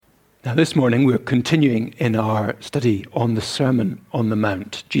Now this morning we're continuing in our study on the Sermon on the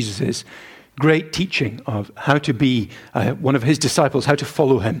Mount, Jesus' great teaching of how to be one of his disciples, how to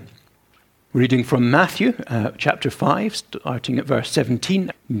follow him. Reading from Matthew chapter 5, starting at verse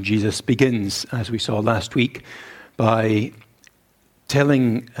 17, Jesus begins, as we saw last week, by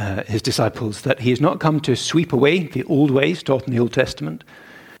telling his disciples that he has not come to sweep away the old ways taught in the Old Testament,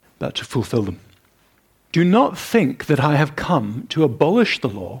 but to fulfill them. Do not think that I have come to abolish the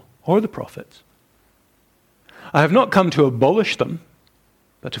law or the prophets. I have not come to abolish them,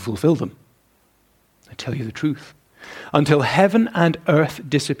 but to fulfill them. I tell you the truth. Until heaven and earth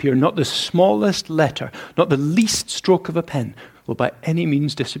disappear, not the smallest letter, not the least stroke of a pen will by any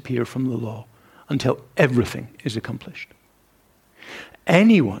means disappear from the law until everything is accomplished.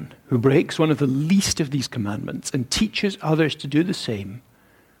 Anyone who breaks one of the least of these commandments and teaches others to do the same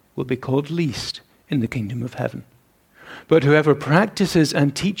will be called least in the kingdom of heaven. But whoever practices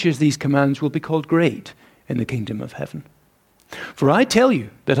and teaches these commands will be called great in the kingdom of heaven. For I tell you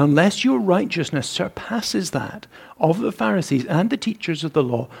that unless your righteousness surpasses that of the Pharisees and the teachers of the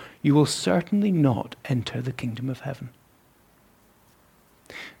law, you will certainly not enter the kingdom of heaven.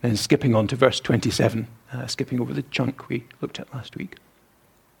 Then skipping on to verse 27, skipping over the chunk we looked at last week.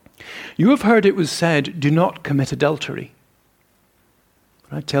 You have heard it was said, do not commit adultery.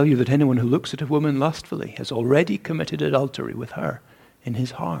 I tell you that anyone who looks at a woman lustfully has already committed adultery with her in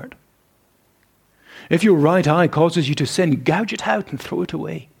his heart. If your right eye causes you to sin, gouge it out and throw it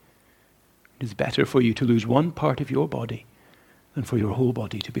away. It is better for you to lose one part of your body than for your whole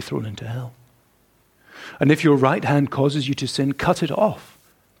body to be thrown into hell. And if your right hand causes you to sin, cut it off,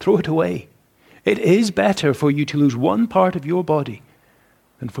 throw it away. It is better for you to lose one part of your body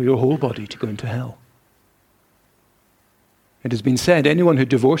than for your whole body to go into hell. It has been said, anyone who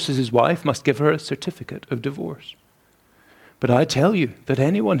divorces his wife must give her a certificate of divorce. But I tell you that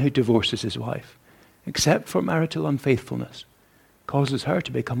anyone who divorces his wife, except for marital unfaithfulness, causes her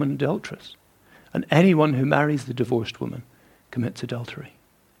to become an adulteress. And anyone who marries the divorced woman commits adultery.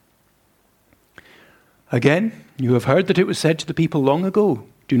 Again, you have heard that it was said to the people long ago,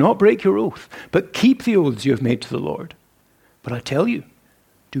 do not break your oath, but keep the oaths you have made to the Lord. But I tell you,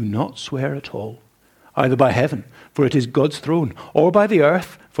 do not swear at all, either by heaven, for it is God's throne, or by the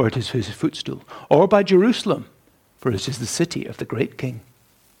earth, for it is his footstool, or by Jerusalem, for it is the city of the great King.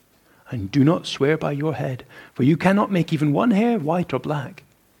 And do not swear by your head, for you cannot make even one hair white or black.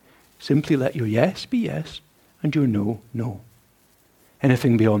 Simply let your yes be yes, and your no, no.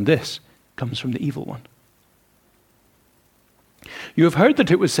 Anything beyond this comes from the evil one. You have heard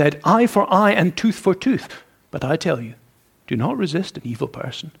that it was said, eye for eye and tooth for tooth. But I tell you, do not resist an evil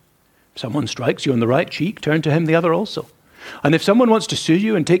person. If someone strikes you on the right cheek, turn to him the other also. And if someone wants to sue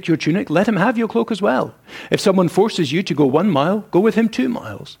you and take your tunic, let him have your cloak as well. If someone forces you to go 1 mile, go with him 2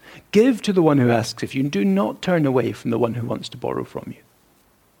 miles. Give to the one who asks of you, and do not turn away from the one who wants to borrow from you.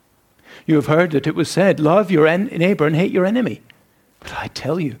 You have heard that it was said, love your neighbor and hate your enemy. But I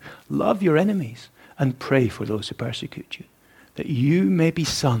tell you, love your enemies and pray for those who persecute you, that you may be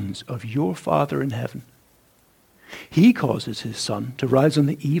sons of your Father in heaven. He causes his sun to rise on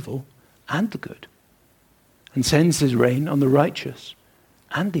the evil and the good, and sends his rain on the righteous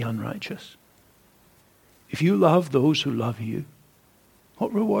and the unrighteous. If you love those who love you,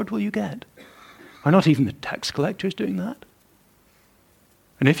 what reward will you get? Are not even the tax collectors doing that?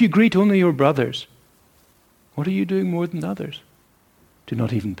 And if you greet only your brothers, what are you doing more than others? Do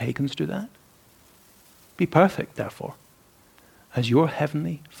not even pagans do that? Be perfect, therefore, as your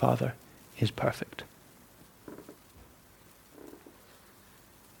heavenly Father is perfect.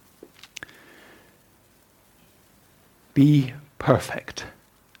 Be perfect,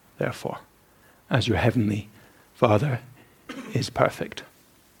 therefore, as your heavenly Father is perfect.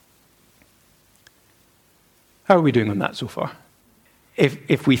 How are we doing on that so far?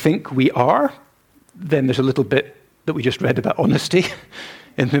 If we think we are, then there's a little bit that we just read about honesty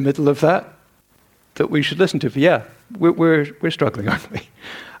in the middle of that we should listen to. But yeah, we're struggling, aren't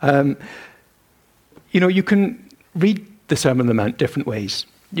we? You can read the Sermon on the Mount different ways.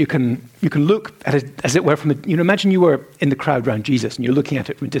 You can look at it, as it were, imagine you were in the crowd around Jesus and you're looking at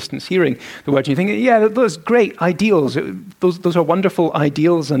it from a distance, hearing the words, and you're thinking, yeah, those great ideals, those are wonderful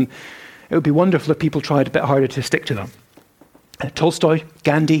ideals, and it would be wonderful if people tried a bit harder to stick to them. Tolstoy,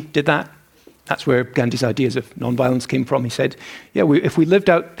 Gandhi did that. That's where Gandhi's ideas of nonviolence came from. He said, yeah, if we lived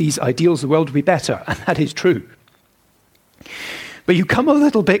out these ideals, the world would be better, and that is true. But you come a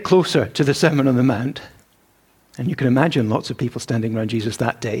little bit closer to the Sermon on the Mount, and you can imagine lots of people standing around Jesus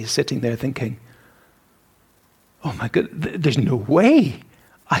that day, sitting there thinking, oh my God, there's no way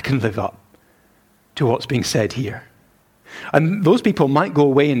I can live up to what's being said here. And those people might go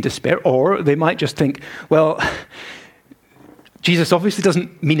away in despair, or they might just think, well, Jesus obviously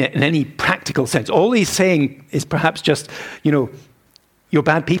doesn't mean it in any practical sense. All he's saying is perhaps just, you're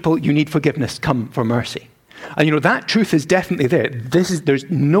bad people, you need forgiveness, come for mercy. And that truth is definitely there. There's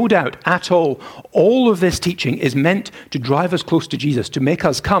no doubt at all. All of this teaching is meant to drive us close to Jesus, to make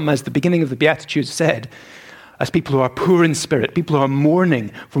us come, as the beginning of the Beatitudes said, as people who are poor in spirit, people who are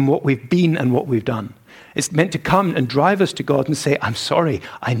mourning from what we've been and what we've done. It's meant to come and drive us to God and say, I'm sorry,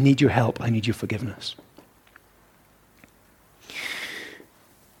 I need your help, I need your forgiveness.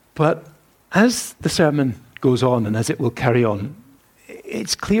 But as the sermon goes on, and as it will carry on,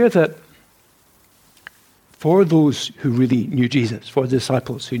 it's clear that for those who really knew Jesus, for the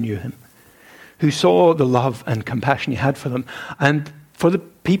disciples who knew him, who saw the love and compassion he had for them, and for the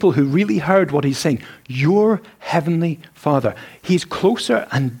people who really heard what he's saying, your heavenly Father, he's closer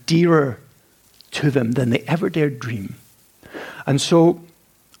and dearer to them than they ever dared dream. And so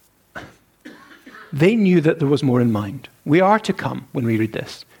they knew that there was more in mind. We are to come, when we read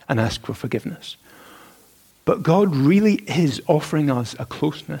this, and ask for forgiveness. But God really is offering us a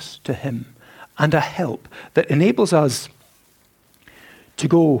closeness to him and a help that enables us to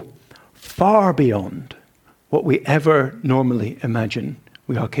go far beyond what we ever normally imagine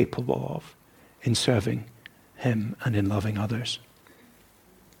we are capable of in serving him and in loving others.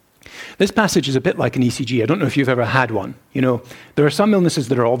 This passage is a bit like an ECG. I don't know if you've ever had one. There are some illnesses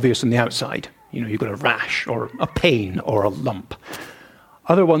that are obvious on the outside. You've got a rash or a pain or a lump.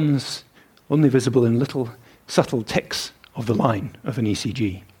 Other ones only visible in little subtle ticks of the line of an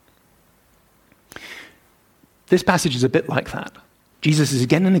ECG. This passage is a bit like that. Jesus is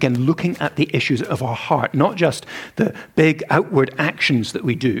again and again looking at the issues of our heart, not just the big outward actions that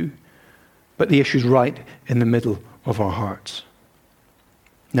we do, but the issues right in the middle of our hearts.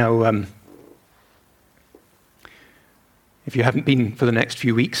 Now, if you haven't been for the next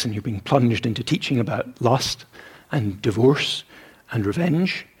few weeks and you've been plunged into teaching about lust and divorce and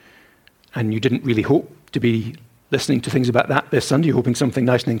revenge, and you didn't really hope to be listening to things about that this Sunday, you're hoping something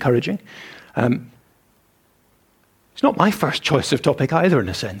nice and encouraging, it's not my first choice of topic either, in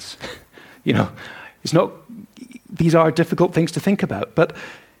a sense. It's not. These are difficult things to think about. But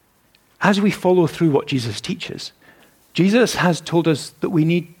as we follow through what Jesus teaches, Jesus has told us that we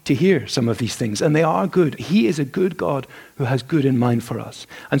need to hear some of these things, and they are good. He is a good God who has good in mind for us.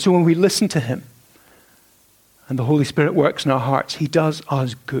 And so when we listen to him, and the Holy Spirit works in our hearts, he does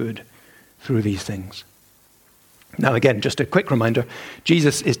us good through these things. Now again, just a quick reminder,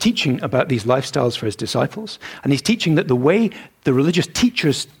 Jesus is teaching about these lifestyles for his disciples, and he's teaching that the way the religious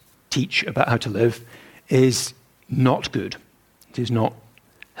teachers teach about how to live is not good. It is not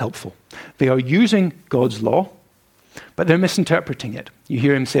helpful. They are using God's law, but they're misinterpreting it. You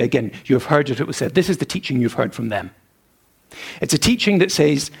hear him say again, you have heard it was said. This is the teaching you've heard from them. It's a teaching that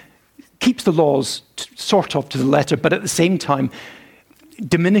says, keeps the laws sort of to the letter, but at the same time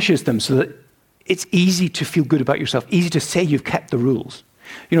diminishes them so that it's easy to feel good about yourself, easy to say you've kept the rules.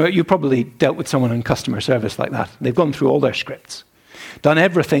 You probably dealt with someone in customer service like that. They've gone through all their scripts, done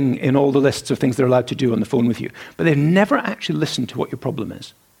everything in all the lists of things they're allowed to do on the phone with you, but they've never actually listened to what your problem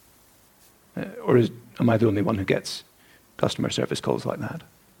is. Am I the only one who gets customer service calls like that?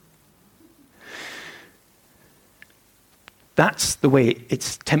 That's the way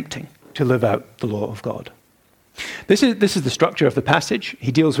it's tempting to live out the law of God. This is the structure of the passage.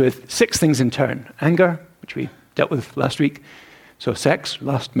 He deals with 6 things in turn. Anger, which we dealt with last week. So sex,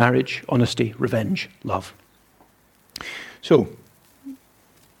 lust, marriage, honesty, revenge, love. So,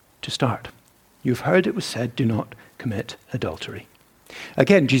 to start, you've heard it was said, do not commit adultery.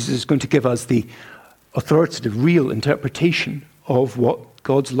 Again, Jesus is going to give us the authoritative, real interpretation of what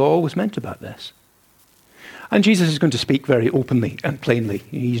God's law was meant about this. And Jesus is going to speak very openly and plainly.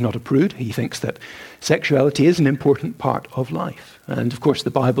 He's not a prude. He thinks that sexuality is an important part of life. And of course, the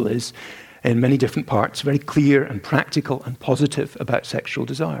Bible is, in many different parts, very clear and practical and positive about sexual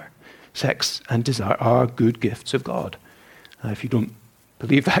desire. Sex and desire are good gifts of God. If you don't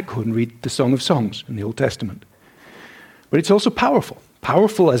believe that, go and read the Song of Songs in the Old Testament. But it's also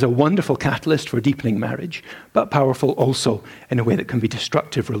powerful as a wonderful catalyst for deepening marriage, but powerful also in a way that can be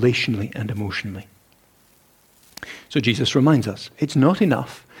destructive relationally and emotionally. So Jesus reminds us, it's not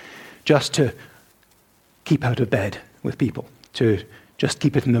enough just to keep out of bed with people, to just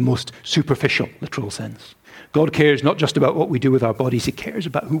keep it in the most superficial, literal sense. God cares not just about what we do with our bodies, he cares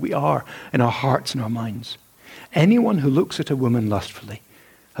about who we are in our hearts and our minds. Anyone who looks at a woman lustfully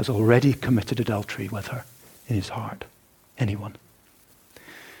has already committed adultery with her in his heart. Anyone.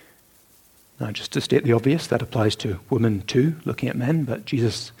 Now, just to state the obvious, that applies to women too, looking at men, but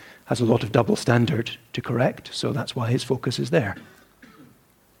Jesus has a lot of double standard to correct, so that's why his focus is there.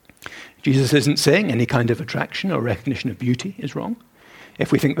 Jesus isn't saying any kind of attraction or recognition of beauty is wrong.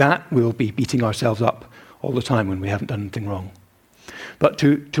 If we think that, we'll be beating ourselves up all the time when we haven't done anything wrong. But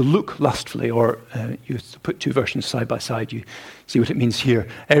to look lustfully, or you put two versions side by side, you see what it means here.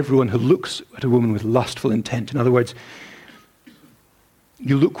 Everyone who looks at a woman with lustful intent. In other words,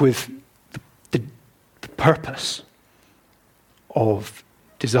 you look with the purpose of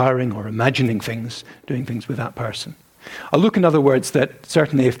desiring or imagining things, doing things with that person. A look, in other words, that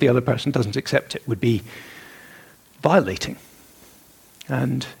certainly if the other person doesn't accept it, would be violating.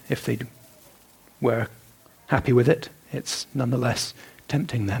 And if they were happy with it, it's nonetheless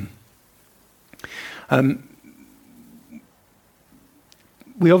tempting them.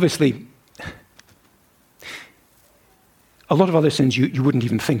 We obviously, a lot of other sins you wouldn't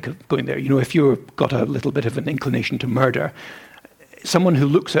even think of going there. You know, if you've got a little bit of an inclination to murder, someone who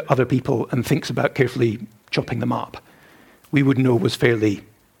looks at other people and thinks about carefully chopping them up, we would know was fairly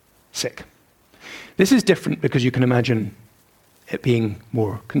sick. This is different because you can imagine it being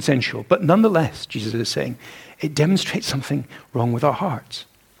more consensual. But nonetheless, Jesus is saying, it demonstrates something wrong with our hearts.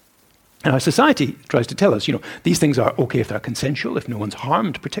 And our society tries to tell us, you know, these things are okay if they're consensual, if no one's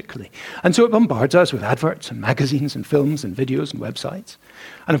harmed particularly. And so it bombards us with adverts and magazines and films and videos and websites.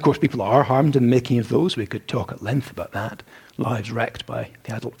 And of course, people are harmed in the making of those. We could talk at length about that. Lives wrecked by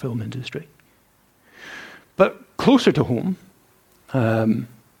the adult film industry. But closer to home,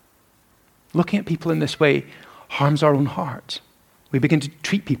 looking at people in this way harms our own hearts. We begin to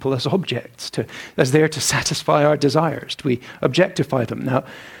treat people as objects, as there to satisfy our desires. We objectify them. Now,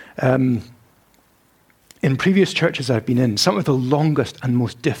 in previous churches I've been in, some of the longest and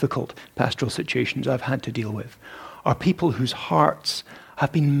most difficult pastoral situations I've had to deal with are people whose hearts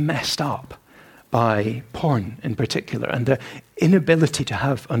have been messed up by porn in particular, and the inability to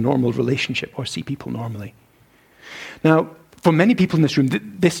have a normal relationship or see people normally. Now, for many people in this room,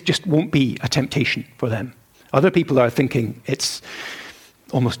 this just won't be a temptation for them. Other people are thinking it's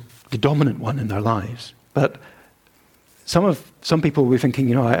almost the dominant one in their lives. But some people will be thinking,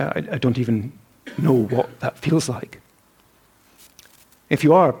 you know, I don't even know what that feels like. If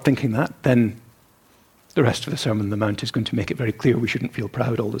you are thinking that, then the rest of the Sermon on the Mount is going to make it very clear we shouldn't feel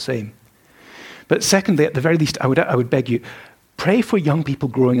proud all the same. But secondly, at the very least, I would beg you, pray for young people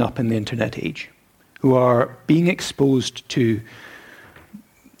growing up in the internet age who are being exposed to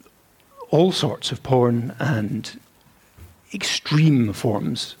all sorts of porn and extreme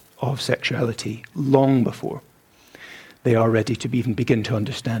forms of sexuality long before they are ready to even begin to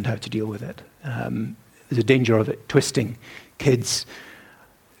understand how to deal with it. There's a danger of it twisting kids'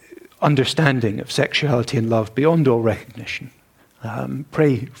 understanding of sexuality and love beyond all recognition.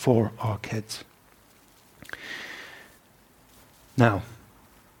 Pray for our kids. Now,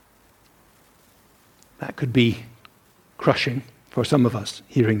 that could be crushing for some of us,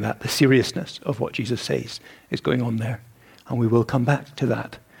 hearing that, the seriousness of what Jesus says is going on there. And we will come back to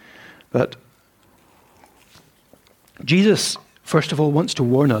that. But Jesus, first of all, wants to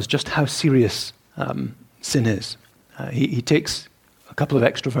warn us just how serious sin is. He takes a couple of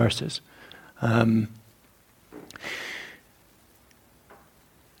extra verses. So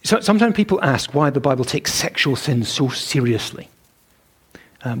sometimes people ask why the Bible takes sexual sin so seriously.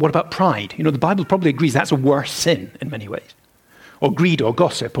 What about pride? You know, the Bible probably agrees that's a worse sin in many ways. Or greed or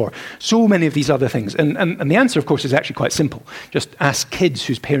gossip or so many of these other things. And the answer, of course, is actually quite simple. Just ask kids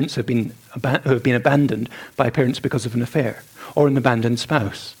whose parents have been abandoned by parents because of an affair or an abandoned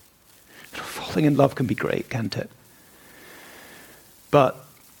spouse. Falling in love can be great, can't it? But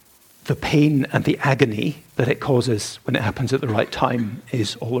the pain and the agony that it causes when it happens at the right time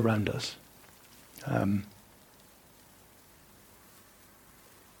is all around us.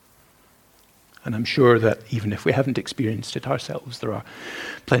 And I'm sure that even if we haven't experienced it ourselves, there are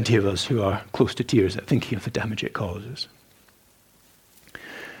plenty of us who are close to tears at thinking of the damage it causes.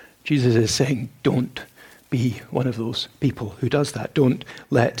 Jesus is saying, don't be one of those people who does that. Don't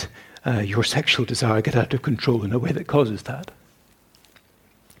let your sexual desire get out of control in a way that causes that.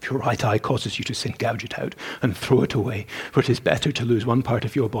 If your right eye causes you to sin, gouge it out and throw it away, for it is better to lose one part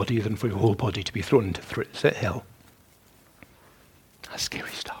of your body than for your whole body to be thrown into hell. That's scary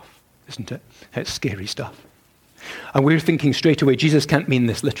stuff, isn't it? It's scary stuff. And we're thinking straight away, Jesus can't mean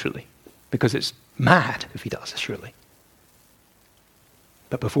this literally, because it's mad if he does, surely.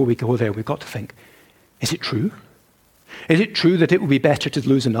 But before we go there, we've got to think, is it true? Is it true that it would be better to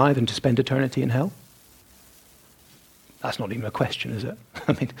lose an eye than to spend eternity in hell? That's not even a question, is it?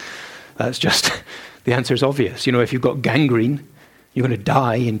 I mean, that's just, the answer is obvious. You know, if you've got gangrene, you're going to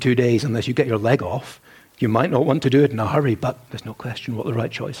die in 2 days unless you get your leg off. You might not want to do it in a hurry, but there's no question what the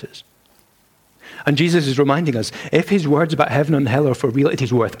right choice is. And Jesus is reminding us, if his words about heaven and hell are for real, it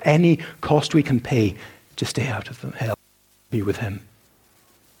is worth any cost we can pay to stay out of the hell, be with him.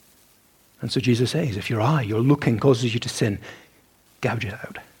 And so Jesus says, if your eye, your looking causes you to sin, gouge it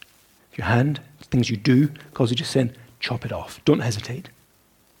out. If your hand, things you do, cause you to sin, chop it off. Don't hesitate.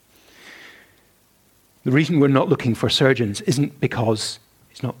 The reason we're not looking for surgeons isn't because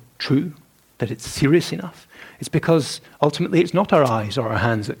it's not true, that it's serious enough. It's because ultimately it's not our eyes or our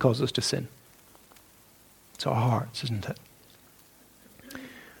hands that cause us to sin. It's our hearts, isn't it?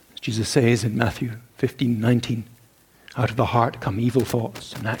 As Jesus says in Matthew 15:19, out of the heart come evil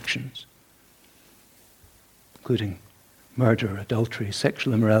thoughts and actions, including murder, adultery,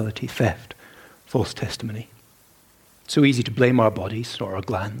 sexual immorality, theft, false testimony. It's so easy to blame our bodies or our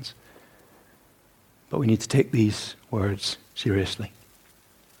glands, but we need to take these words seriously.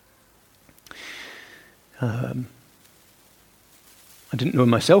 I didn't know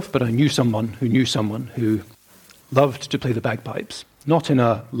myself, but I knew someone who loved to play the bagpipes. Not in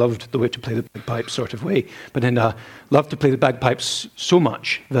a loved the way to play the bagpipes sort of way, but in a loved to play the bagpipes so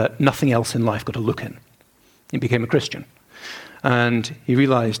much that nothing else in life got a look in. He became a Christian. And he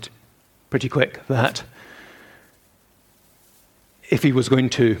realized pretty quick that if he was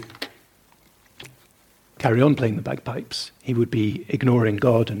going to carry on playing the bagpipes, he would be ignoring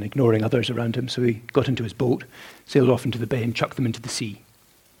God and ignoring others around him. So he got into his boat, sailed off into the bay and chucked them into the sea.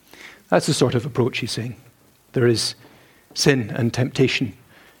 That's the sort of approach he's saying. There is sin and temptation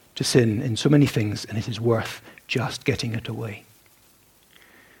to sin in so many things, and it is worth just getting it away.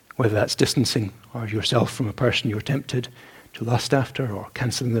 Whether that's distancing or yourself from a person you're tempted to lust after, or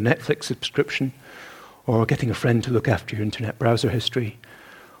cancelling the Netflix subscription, or getting a friend to look after your internet browser history,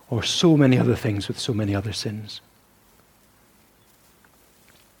 or so many other things with so many other sins.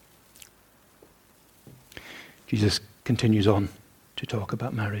 Jesus continues on to talk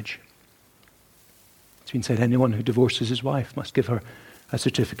about marriage. It's been said anyone who divorces his wife must give her a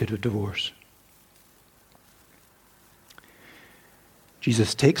certificate of divorce.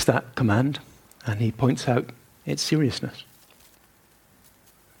 Jesus takes that command and he points out its seriousness.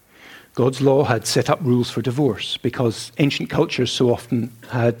 God's law had set up rules for divorce because ancient cultures so often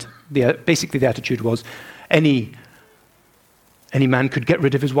had, basically the attitude was any man could get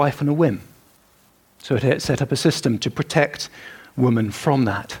rid of his wife on a whim. So it had set up a system to protect women from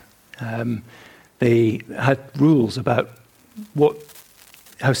that. They had rules about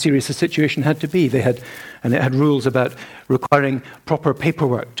how serious the situation had to be. It had rules about requiring proper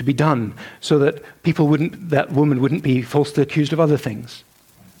paperwork to be done so that that woman wouldn't be falsely accused of other things.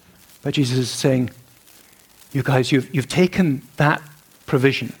 But Jesus is saying, you guys, you've taken that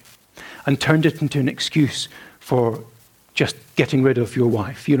provision and turned it into an excuse for just getting rid of your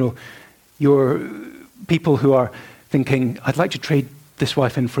wife. You know, you're people who are thinking, I'd like to trade this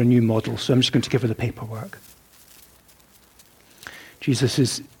wife in for a new model, so I'm just going to give her the paperwork. Jesus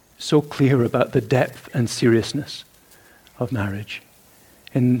is so clear about the depth and seriousness of marriage.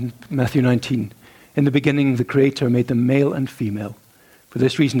 In Matthew 19, in the beginning, the Creator made them male and female. For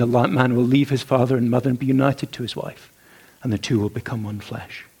this reason, a man will leave his father and mother and be united to his wife, and the two will become one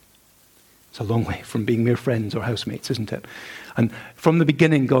flesh. It's a long way from being mere friends or housemates, isn't it? And from the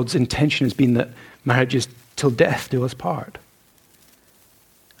beginning, God's intention has been that marriage is till death do us part.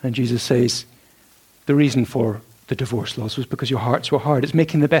 And Jesus says, the reason for the divorce laws was because your hearts were hard. It's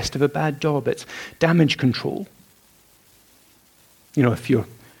making the best of a bad job. It's damage control. You know, if your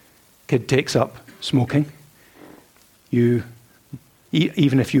kid takes up smoking, even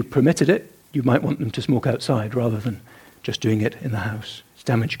if you permitted it, you might want them to smoke outside rather than just doing it in the house. It's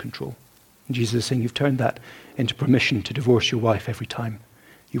damage control. And Jesus is saying you've turned that into permission to divorce your wife every time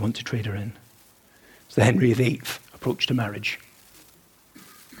you want to trade her in. It's the Henry VIII approach to marriage.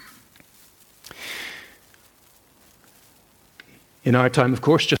 In our time, of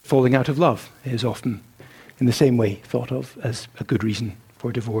course, just falling out of love is often in the same way thought of as a good reason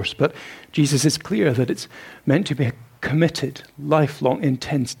for divorce. But Jesus is clear that it's meant to be a committed, lifelong,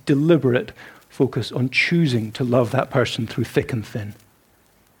 intense, deliberate focus on choosing to love that person through thick and thin.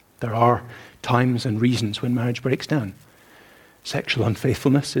 There are times and reasons when marriage breaks down. Sexual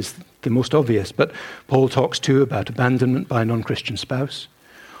unfaithfulness is the most obvious, but Paul talks too about abandonment by a non-Christian spouse.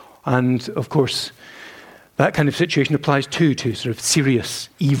 And of course, that kind of situation applies too to sort of serious,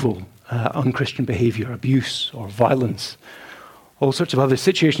 evil, unchristian behavior, abuse or violence. All sorts of other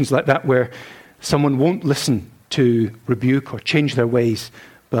situations like that where someone won't listen to rebuke or change their ways,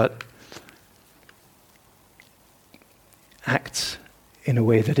 but acts in a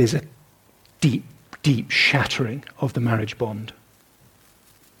way that is a deep, deep shattering of the marriage bond.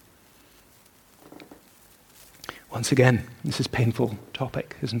 Once again, this is a painful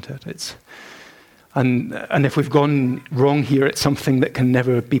topic, isn't it? It's And if we've gone wrong here, it's something that can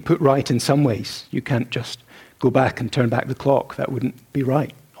never be put right in some ways. You can't just go back and turn back the clock. That wouldn't be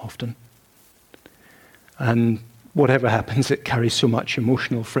right often. And whatever happens, it carries so much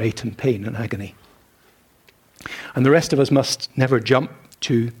emotional freight and pain and agony. And the rest of us must never jump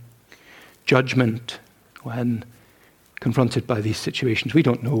to judgment when confronted by these situations. We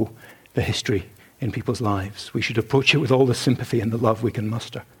don't know the history in people's lives. We should approach it with all the sympathy and the love we can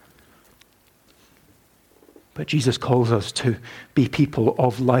muster. But Jesus calls us to be people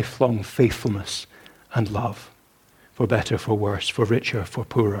of lifelong faithfulness and love, for better, for worse, for richer, for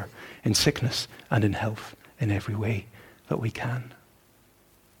poorer, in sickness and in health, in every way that we can.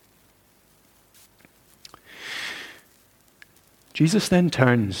 Jesus then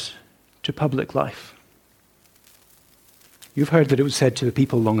turns to public life. You've heard that it was said to the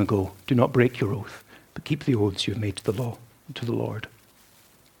people long ago, do not break your oath, but keep the oaths you have made to the law, to the Lord.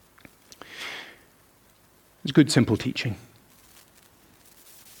 It's good, simple teaching.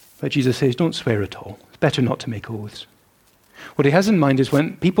 But Jesus says, don't swear at all. It's better not to make oaths. What he has in mind is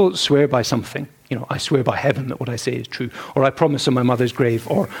when people swear by something, I swear by heaven that what I say is true, or I promise on my mother's grave,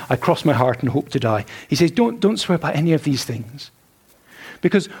 or I cross my heart and hope to die. He says, don't swear by any of these things.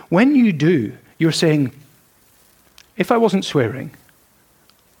 Because when you do, you're saying, if I wasn't swearing,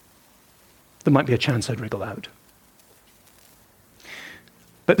 there might be a chance I'd wriggle out.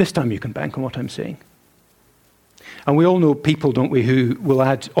 But this time you can bank on what I'm saying. And we all know people, don't we, who will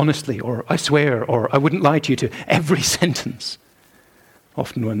add honestly, or I swear, or I wouldn't lie to you to every sentence,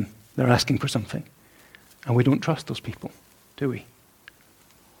 often when they're asking for something. And we don't trust those people, do we?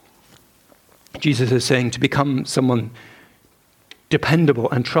 Jesus is saying to become someone dependable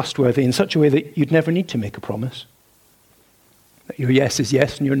and trustworthy in such a way that you'd never need to make a promise. That your yes is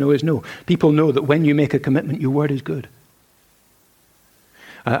yes and your no is no. People know that when you make a commitment, your word is good.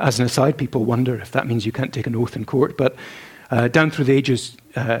 As an aside, people wonder if that means you can't take an oath in court, but down through the ages,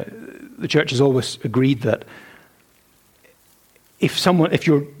 the church has always agreed that if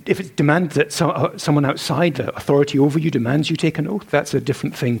it's demanded that someone outside the authority over you demands you take an oath, that's a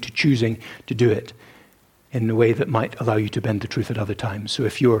different thing to choosing to do it in a way that might allow you to bend the truth at other times. So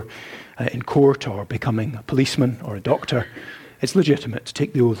if you're in court or becoming a policeman or a doctor, it's legitimate to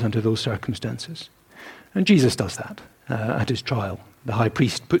take the oath under those circumstances. And Jesus does that at his trial. The high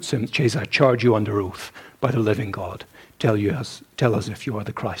priest puts him, says, I charge you under oath by the living God. Tell us if you are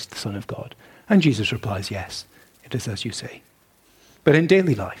the Christ, the Son of God. And Jesus replies, yes, it is as you say. But in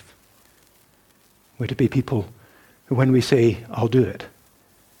daily life, we're to be people who, when we say, I'll do it,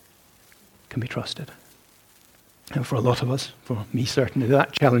 can be trusted. And for a lot of us, for me certainly,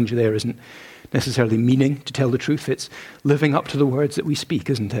 that challenge there isn't necessarily meaning to tell the truth. It's living up to the words that we speak,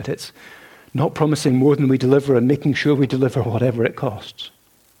 isn't it? It's not promising more than we deliver and making sure we deliver whatever it costs.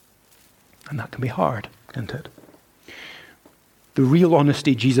 And that can be hard, can't it? The real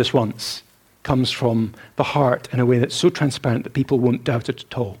honesty Jesus wants comes from the heart in a way that's so transparent that people won't doubt it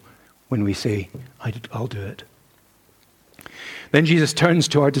at all when we say, I'll do it. Then Jesus turns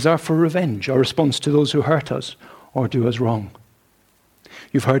to our desire for revenge, our response to those who hurt us or do us wrong.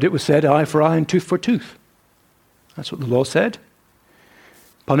 You've heard it was said, eye for eye and tooth for tooth. That's what the law said.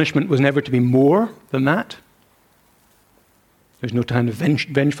 Punishment was never to be more than that. There's no kind of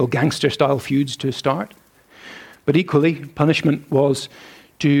vengeful gangster-style feuds to start. But equally, punishment was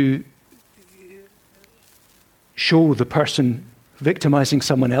to show the person victimizing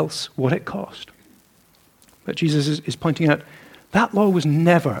someone else what it cost. But Jesus is pointing out that law was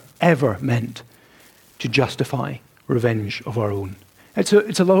never, ever meant to justify revenge of our own. It's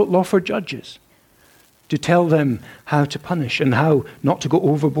a law for judges, to tell them how to punish and how not to go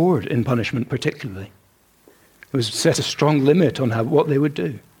overboard in punishment particularly. It was set a strong limit on what they would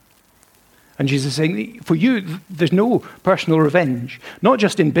do. And Jesus is saying, for you, there's no personal revenge, not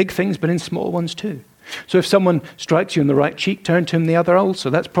just in big things, but in small ones too. So if someone strikes you in the right cheek, turn to him the other also.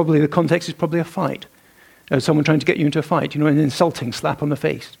 That's probably, the context is probably a fight. Someone trying to get you into a fight, an insulting slap on the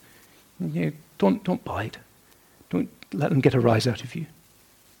face. Don't bite. Don't let them get a rise out of you.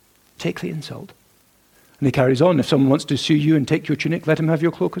 Take the insult. And he carries on. If someone wants to sue you and take your tunic, let him have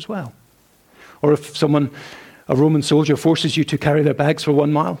your cloak as well. Or if a Roman soldier forces you to carry their bags for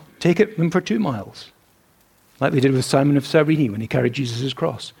 1 mile, take them for 2 miles. Like they did with Simon of Cyrene when he carried Jesus'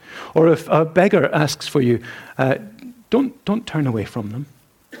 cross. Or if a beggar asks for you, don't turn away from them.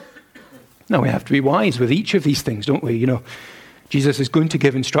 Now we have to be wise with each of these things, don't we? Jesus is going to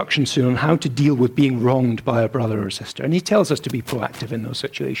give instructions soon on how to deal with being wronged by a brother or sister. And he tells us to be proactive in those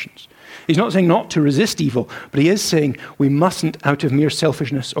situations. He's not saying not to resist evil, but he is saying we mustn't, out of mere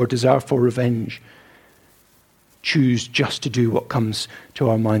selfishness or desire for revenge, choose just to do what comes to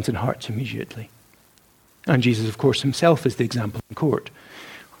our minds and hearts immediately. And Jesus, of course, himself is the example in court.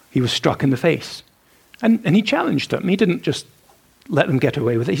 He was struck in the face. And he challenged them. He didn't just let them get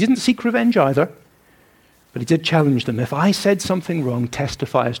away with it. He didn't seek revenge either. But he did challenge them. If I said something wrong,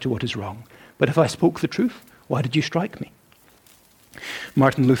 testify as to what is wrong. But if I spoke the truth, why did you strike me?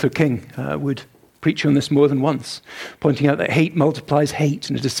 Martin Luther King would preach on this more than once, pointing out that hate multiplies hate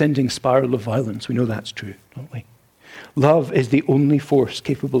in a descending spiral of violence. We know that's true, don't we? Love is the only force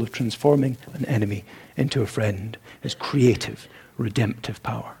capable of transforming an enemy into a friend. It's creative, redemptive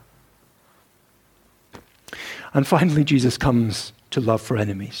power. And finally, Jesus comes to love for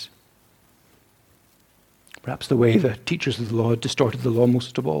enemies. Perhaps the way the teachers of the law distorted the law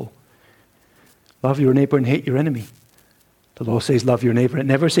most of all. Love your neighbor and hate your enemy. The law says love your neighbor. It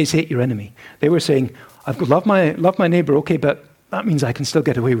never says hate your enemy. They were saying, I've got love my neighbor, okay, but that means I can still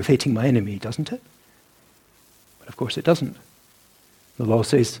get away with hating my enemy, doesn't it? But of course it doesn't. The law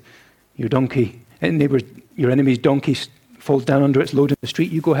says your enemy's donkey falls down under its load in the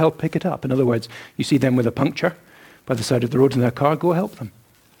street, you go help pick it up. In other words, you see them with a puncture by the side of the road in their car, go help them.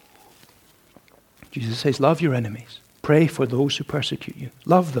 Jesus says, love your enemies. Pray for those who persecute you.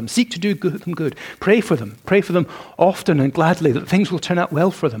 Love them. Seek to do them good. Pray for them. Pray for them often and gladly that things will turn out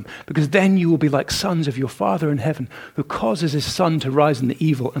well for them, because then you will be like sons of your Father in heaven, who causes his sun to rise in the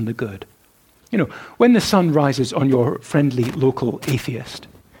evil and the good. You know, when the sun rises on your friendly local atheist,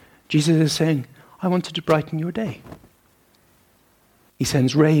 Jesus is saying, I wanted to brighten your day. He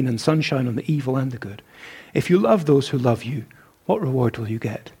sends rain and sunshine on the evil and the good. If you love those who love you, what reward will you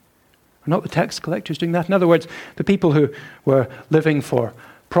get? Are not the tax collectors doing that? In other words, the people who were living for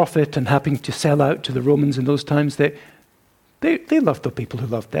profit and having to sell out to the Romans in those times, they loved the people who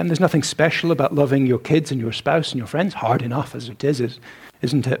loved them. There's nothing special about loving your kids and your spouse and your friends. Hard enough as it is,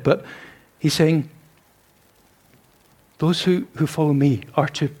 isn't it? But he's saying, those who follow me are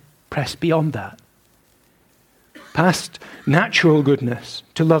to press beyond that. Past natural goodness,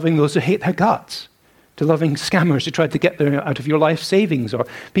 to loving those who hate their guts. To loving scammers who tried to get out of your life savings, or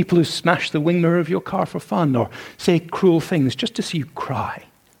people who smash the wing mirror of your car for fun, or say cruel things just to see you cry.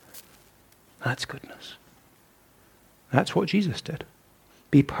 That's goodness. That's what Jesus did.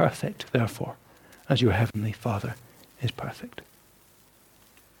 Be perfect, therefore, as your heavenly Father is perfect.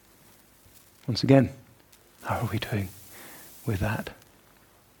 Once again, how are we doing with that?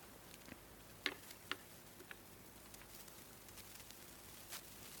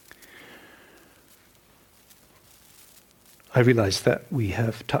 I realize that we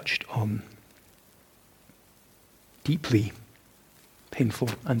have touched on deeply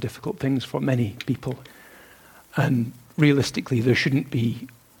painful and difficult things for many people. And realistically, there shouldn't be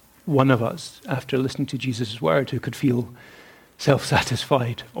one of us, after listening to Jesus' word, who could feel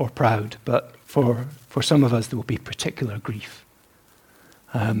self-satisfied or proud. But for some of us, there will be particular grief.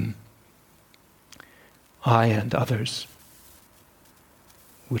 I and others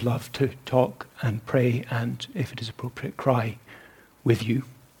would love to talk and pray and, if it is appropriate, cry with you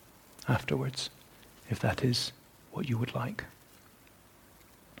afterwards, if that is what you would like.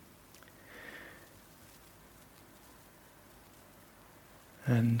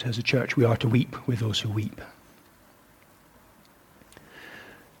 And as a church, we are to weep with those who weep.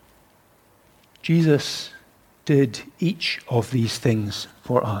 Jesus did each of these things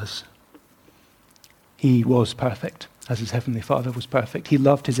for us. He was perfect, as his heavenly Father was perfect. He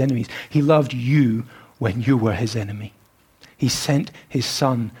loved his enemies. He loved you when you were his enemy. He sent his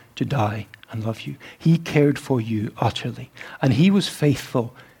Son to die and love you. He cared for you utterly. And he was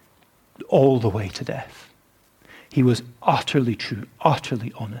faithful all the way to death. He was utterly true,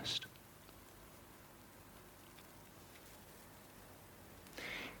 utterly honest.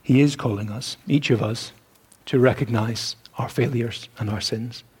 He is calling us, each of us, to recognize our failures and our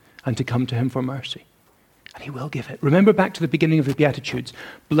sins and to come to him for mercy. And he will give it. Remember back to the beginning of the Beatitudes.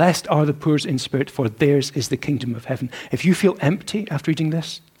 Blessed are the poor in spirit, for theirs is the kingdom of heaven. If you feel empty after reading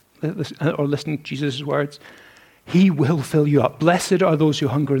this or listening to Jesus' words, he will fill you up. Blessed are those who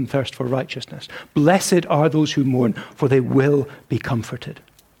hunger and thirst for righteousness. Blessed are those who mourn, for they will be comforted.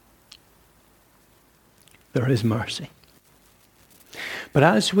 There is mercy. But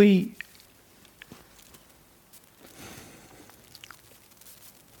as he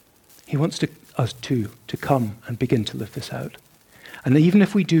wants us to come and begin to live this out. And even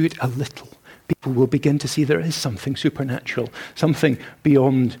if we do it a little, people will begin to see there is something supernatural, something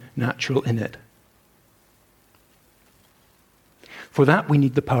beyond natural in it. For that, we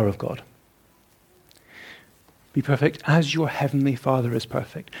need the power of God. Be perfect as your heavenly Father is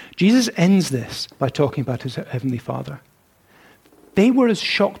perfect. Jesus ends this by talking about his heavenly Father. They were as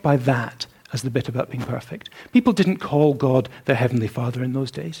shocked by that as the bit about being perfect. People didn't call God their Heavenly Father in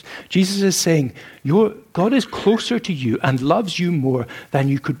those days. Jesus is saying, God is closer to you and loves you more than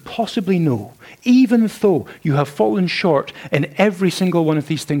you could possibly know, even though you have fallen short in every single one of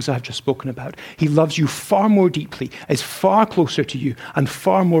these things I've just spoken about. He loves you far more deeply, is far closer to you, and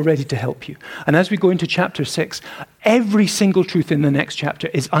far more ready to help you. And as we go into chapter 6, every single truth in the next chapter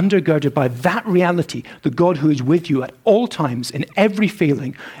is undergirded by that reality, the God who is with you at all times, in every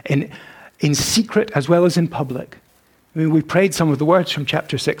failing, in secret as well as in public. I mean, we prayed some of the words from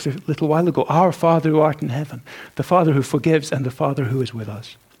chapter 6 a little while ago. Our Father who art in heaven, the Father who forgives and the Father who is with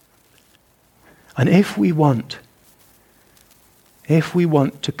us. And if we want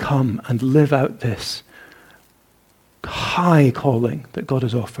to come and live out this high calling that God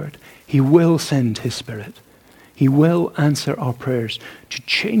has offered, He will send His Spirit. He will answer our prayers to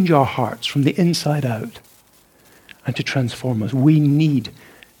change our hearts from the inside out and to transform us. We need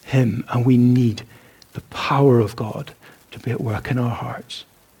Him, and we need the power of God to be at work in our hearts.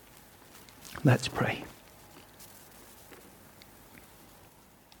 Let's pray.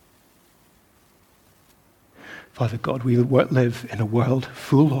 Father God, we live in a world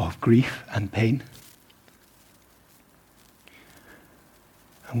full of grief and pain.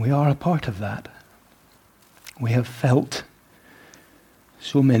 And we are a part of that. We have felt,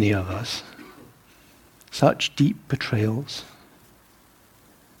 so many of us, such deep betrayals,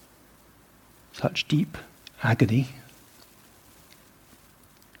 such deep agony,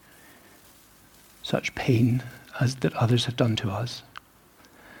 such pain as that others have done to us.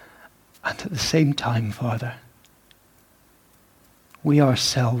 And at the same time, Father, we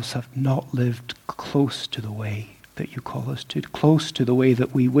ourselves have not lived close to the way that you call us to, close to the way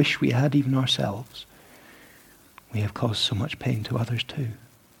that we wish we had even ourselves. We have caused so much pain to others too.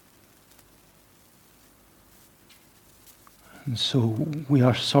 And so we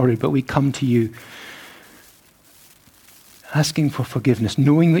are sorry, but we come to you asking for forgiveness,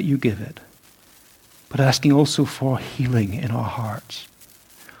 knowing that you give it, but asking also for healing in our hearts,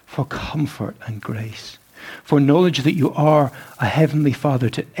 for comfort and grace, for knowledge that you are a heavenly Father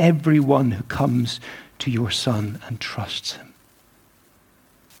to everyone who comes to your Son and trusts Him.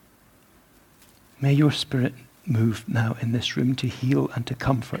 May your Spirit move now in this room to heal and to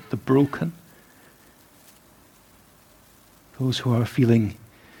comfort the broken, those who are feeling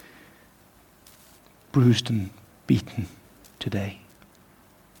bruised and beaten today.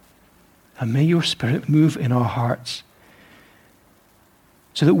 And may your Spirit move in our hearts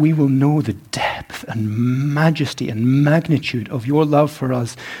so that we will know the depth and majesty and magnitude of your love for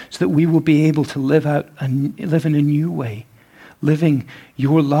us, so that we will be able to live in a new way, living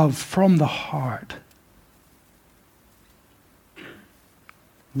your love from the heart,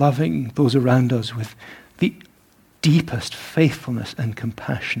 loving those around us with the deepest faithfulness and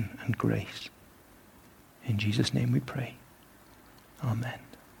compassion and grace. In Jesus' name we pray. Amen.